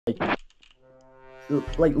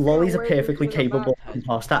like Lolly's a perfectly capable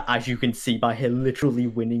imposter, as you can see by her literally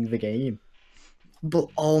winning the game. But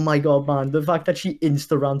oh my god, man, the fact that she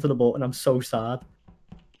ran to the button, I'm so sad.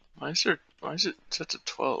 Why is it set to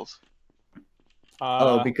 12?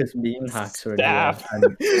 Oh, because me and Hacks are in staff.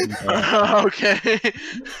 here. Okay.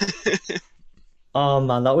 Oh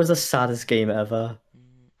man, that was the saddest game ever.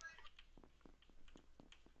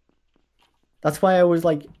 That's why I was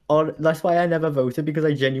like, that's why I never voted, because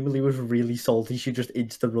I genuinely was really salty she just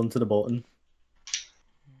run to the button.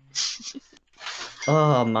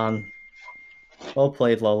 Oh man. Well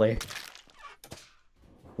played, Lolly.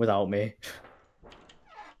 Without me.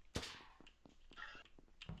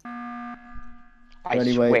 I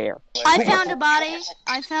swear. I found a body.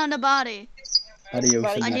 I found a body. Adios,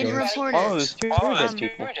 I didn't report Oh, it. there's two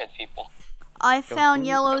dead people. I found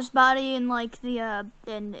Yellow's body in like the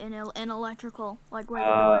in electrical, like right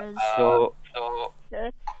where it is. So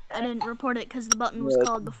I didn't report it because the button was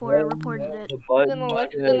called before I reported it. the button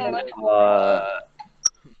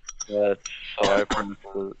sorry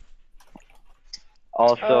for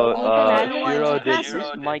also Hero did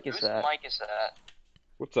whose mic is that?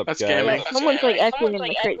 What's up, That's guys? gaming. Like, someone's like echoing in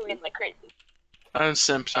the crate. I'm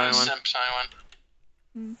Simp Taiwan.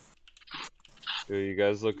 Are you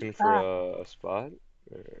guys looking for a spot?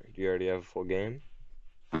 Or do you already have a full game?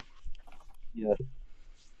 yes.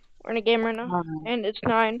 We're in a game right now, and it's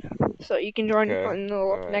 9, so you can join in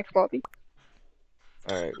the next lobby.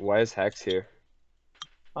 Alright, why is Hex here?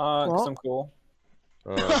 Cause I'm cool.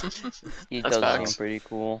 He That's does facts. seem pretty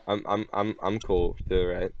cool. I'm cool too,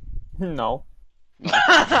 right? No.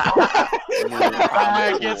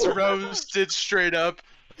 Gets roasted straight up.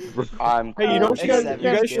 Hey, you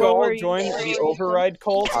guys should all join the override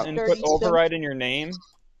cult and put override in your name.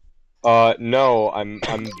 No, I'm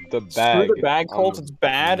the bag. Screw the bag cult, it's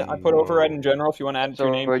bad. I put override in general if you want to add it to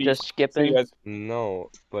your name. We're just skipping. You guys... No,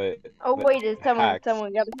 but Oh wait, is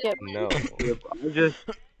someone got to skip? no. I'm just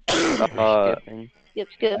Skipping.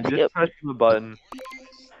 Skip. I'm just pressing the button.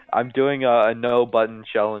 I'm doing a no button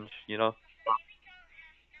challenge, you know?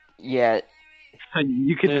 Yeah.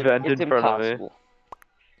 You can vent in front of me.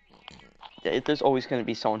 There's always going to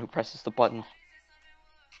be someone who presses the button.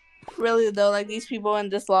 Really though, like these people in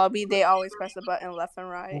this lobby, they always press the button left and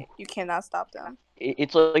right. You cannot stop them.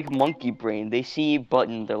 It's like monkey brain. They see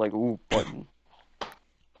button, they're like, ooh, button.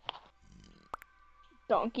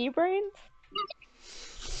 Donkey brains?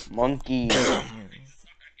 Monkey.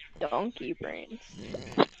 Donkey brains.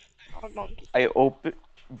 Oh, monkey.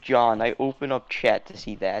 John, I open up chat to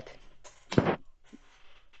see that.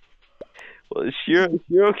 Well,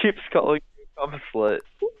 Shiro keeps calling me a slut.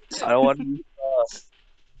 I don't want to use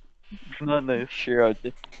it's not nice. Sure.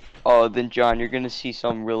 Oh, then John, you're gonna see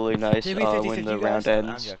something really nice when the round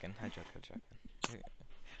ends. I'm joking.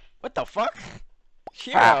 What the fuck?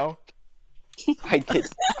 Shiro! I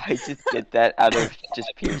just did that out of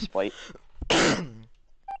just pure spite. We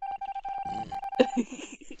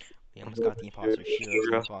almost got the imposter. Shiro's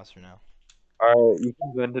the imposter now. Alright, you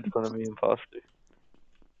can vent in front of me, imposter.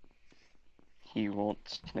 He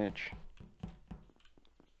won't snitch.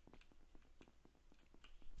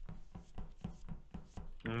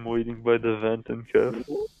 I'm waiting by the vent and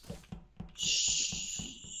careful.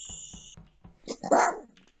 Is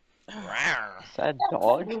that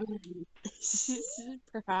dog?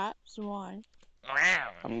 Perhaps why?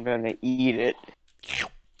 I'm gonna eat it.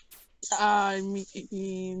 I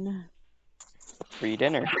mean, Free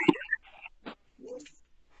dinner.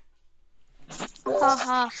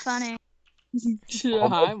 Haha, funny.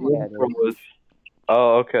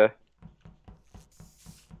 Oh, okay.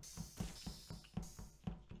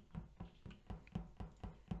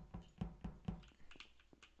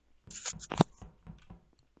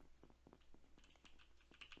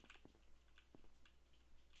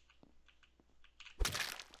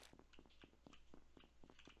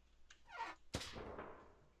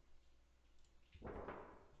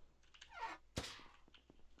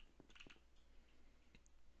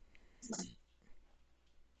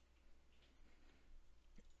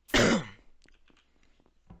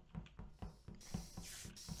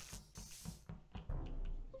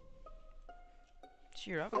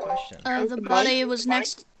 Shiro, I have a question. The body was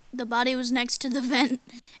next. The body was next to the vent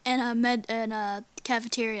and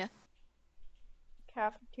cafeteria.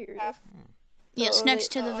 Cafeteria. Yes,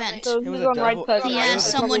 next to the vent. So who's on right side? Yeah,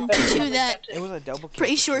 someone could do that. It was a double kill.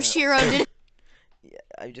 Pretty sure Shiro did. Yeah,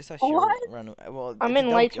 I just saw Shiro run away. Well, I'm in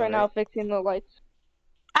lights right now, fixing the lights.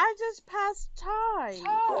 I just passed time.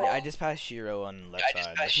 Yeah, I just passed Shiro on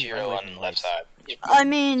the left side. I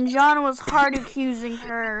mean, John was hard accusing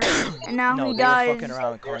her, and now No, he they were dies fucking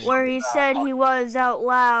around calling where he said he was out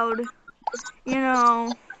loud. You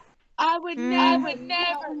know. I would never.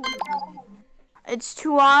 It's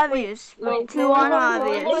too obvious, but too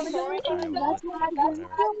unobvious.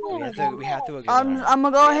 We have to agree. I'm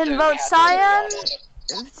gonna go ahead and vote Cyan.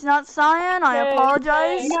 If it's not Cyan, I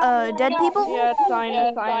apologize. Dead people? Yeah, it's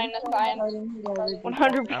Cyan.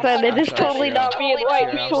 100%. It is totally not me and White.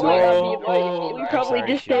 It's totally not me and White. We probably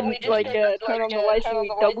just didn't like turn on the lights and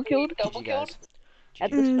we double killed.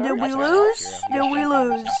 Did we lose? Did we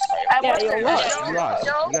lose? Yeah, you lost. You lost.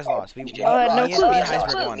 You guys lost. No clue. Me and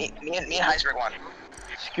Heisberg won. Me and Heisberg won.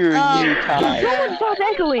 Screw you, Ty. Stop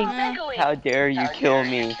echoing. How dare you kill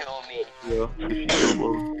me?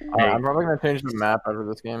 I'm probably gonna change the map after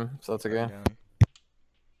this game, so that's okay.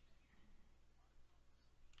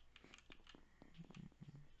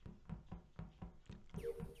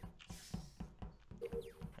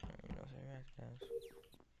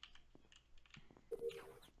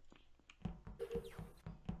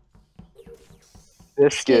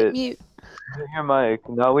 Biscuit. Your mic.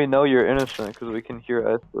 Now we know you're innocent because we can hear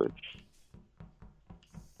us switch.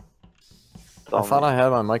 I thought I had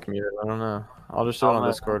my mic muted. I don't know. I'll just do it on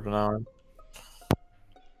Discord from now on.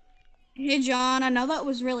 Hey John, I know that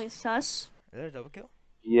was really sus. Is that a double kill?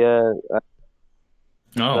 Yeah.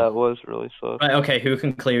 No. That was really sus. Right, okay, who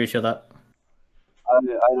can clear each other? I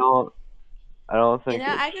don't think. You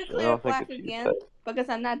know, I can clear black again because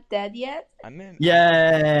I'm not dead yet.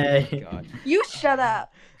 Yay! Oh God. You shut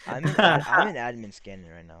up. I'm in admin scanning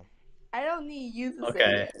right now. I don't need you to Okay.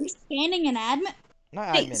 say You're scanning an admin?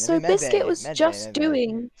 Not Hey, admin. so I mean, Biscuit medbay, was medbay, just medbay.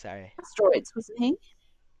 doing Sorry. asteroids, wasn't he?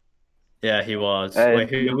 Yeah, he was. Hey, Wait,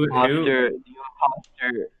 who? Impostor.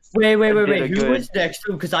 Wait. did a Who good- was next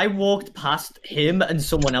to him? Because I walked past him and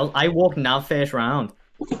someone else. I walked now first round.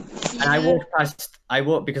 And I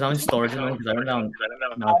walked because I'm in storage room because I went down.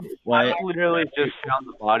 No, I literally just found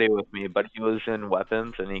the body with me, but he was in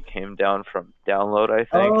weapons and he came down from download, I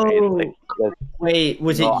think. Oh. Wait,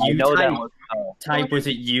 was it you, Type? Was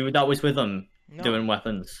it you that was with him doing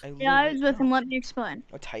weapons? Yeah, I was with him. Let me explain.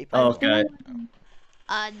 What type? Okay.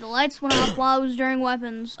 The lights went off while I was doing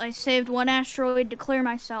weapons. I saved one asteroid to clear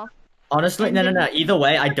myself. Honestly, no. Either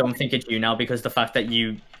way, I don't think it's you now because the fact that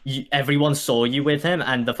everyone saw you with him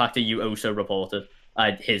and the fact that you also reported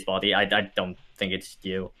his body, I don't think it's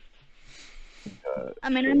you. I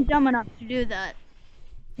mean, I'm dumb enough to do that.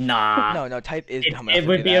 Nah. No, type is dumb enough It to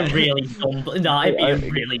would do be that. a really dumb. Nah, it'd be a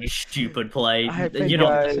really stupid play. You know,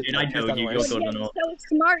 I know you're good enough. So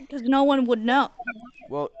smart because no one would know.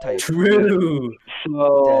 Well, type. True.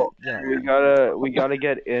 So we gotta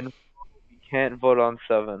get in. We can't vote on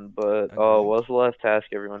 7, but what was the last task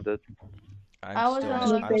everyone did? I'm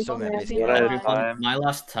still My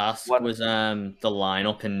last task was the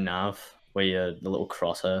lineup in Nav, where you the little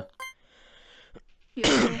crosshair.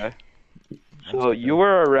 Okay. So you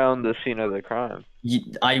were around the scene of the crime.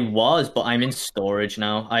 I was, but I'm in storage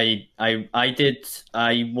now. I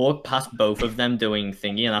walked past both of them doing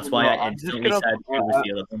thingy, and that's why I instantly said it was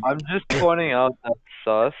the other one. I'm just pointing out that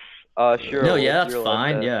sus. Sure. No, yeah, that's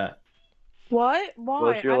fine. Yeah. What? Why?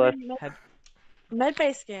 What's your last?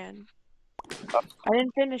 Medbay scan. I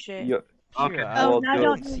didn't finish it. Okay. Oh, Well, I do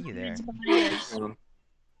don't see you there. do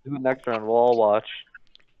it next round. We'll all watch.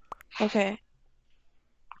 Okay.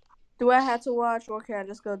 Do I have to watch or can I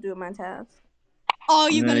just go do my task? Oh,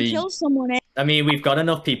 you're gonna kill someone, eh? I mean, we've got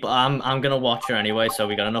enough people. I'm gonna watch her anyway, so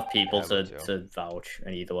we got enough people to vouch.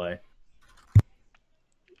 And either way.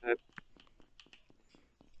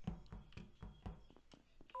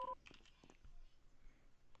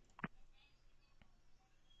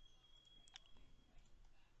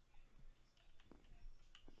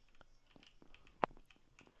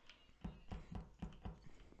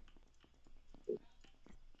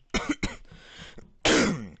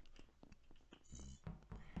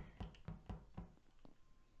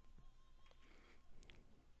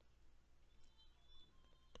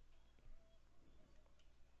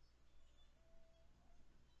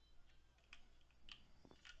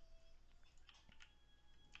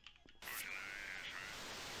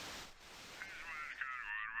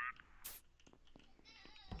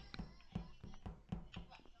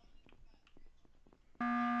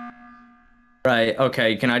 Right.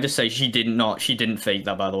 Okay. Can I just say she didn't fake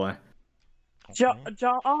that, by the way. John.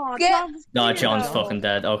 Oh, Yeah. No, John's fucking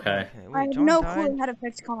dead. Okay. I have no clue how to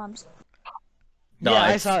fix comms. No, Yeah, I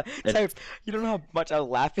it's- saw. it's- You don't know how much I was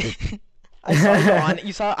laughing. I saw you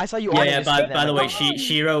on. I saw you on. Yeah. it, By the way, like,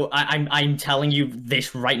 Shiro, I'm telling you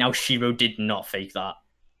this right now. Shiro did not fake that.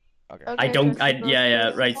 Okay. I don't.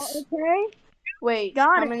 Yeah. Right. Okay. Wait,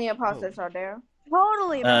 Got how it. many imposters are there?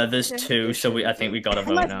 totally. There's two, so I think we gotta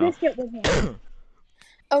vote now. Biscuit was in.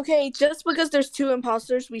 Okay, just because there's 2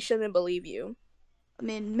 imposters, we shouldn't believe you. I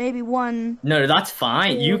mean, maybe one. No, that's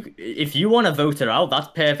fine. If you want to vote her out, that's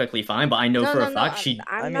perfectly fine. But I know for a fact she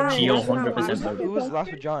 100% voted. Who was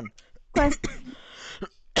last with John?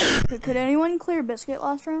 Could anyone clear Biscuit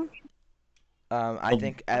last round? I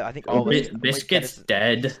think all of us. Biscuit's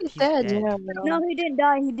dead. He's dead. Yeah, No, he didn't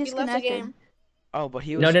die. He He left the disconnected. game. Oh, but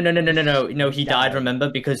he was. No, he died, remember?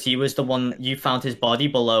 Because he was the one, you found his body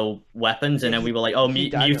below weapons, and then we were like, oh,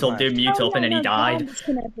 mute up, and then he died.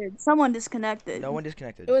 Someone disconnected. No one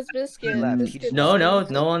disconnected. It was Biscuit. He left. Biscuit. No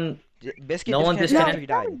one. Biscuit No one disconnected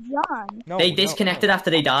disconnected. after he died. John. No, They disconnected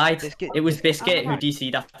after they died. Biscuit. It was Biscuit who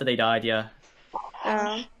DC'd after they died, yeah.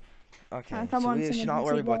 Okay, so we should not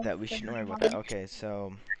worry about that. We shouldn't worry about that. Okay,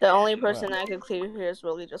 so. The only person I could clear here is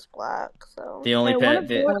really just Black, so. The only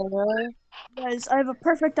Guys, I have a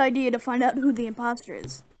perfect idea to find out who the imposter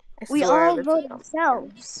is. We all vote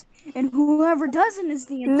ourselves, and whoever doesn't is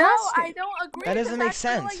the imposter. No, I don't agree. That doesn't make I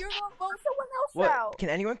feel sense. like you're gonna vote someone else What? out. Can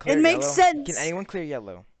anyone clear It yellow? makes sense. Can anyone clear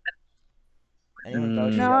yellow? Anyone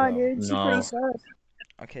vote No, yellow? dude, it's pretty sus.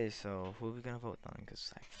 Okay, so who are we gonna vote on?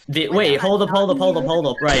 Cause Wait, hold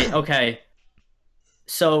up. Right, okay.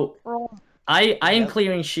 So, I am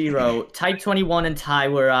clearing Shiro. Type 21 and Ty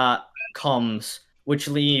were at comms, which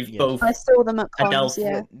leave both. I saw them at comms,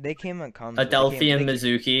 yeah. They came at comms. Adelphi and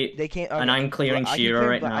Mizuki. They came. And I'm clearing Shiro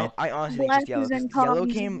right now. I honestly think just yellow.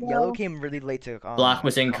 Yellow came really late to. Black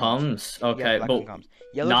was in comms. Okay, yeah, but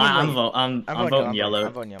I'm voting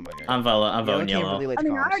yellow. I'm voting yellow. I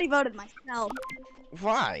mean, I already voted myself.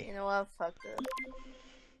 Why? You know what? Fuck it.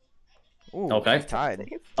 Ooh, okay. Tied.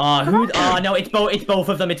 No, it's both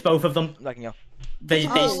of them. It's both of them. Like, no. They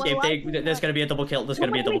skipped. There's gonna be a double kill. I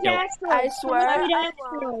swear. I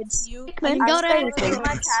you Then go to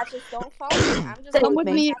my catches. Don't follow me. I'm just Come with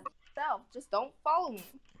me. myself. Just don't follow me.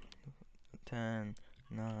 10,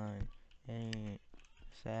 9, 8,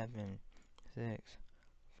 7, 6,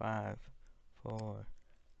 5, 4,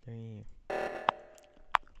 3.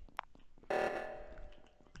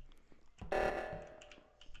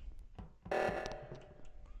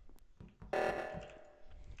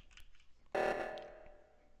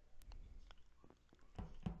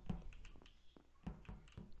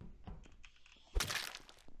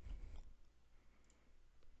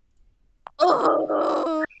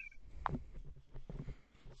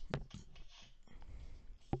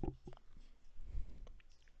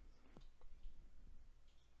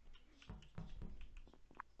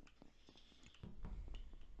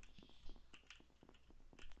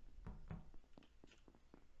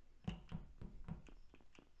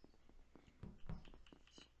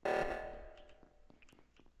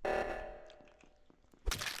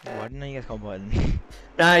 Why didn't you guys call button?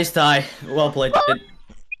 Nice, Ty. Well played. I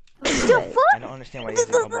don't understand why you guys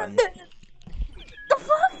call button.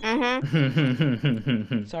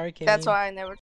 Mm-hmm. Sorry, Kimmy. That's why I never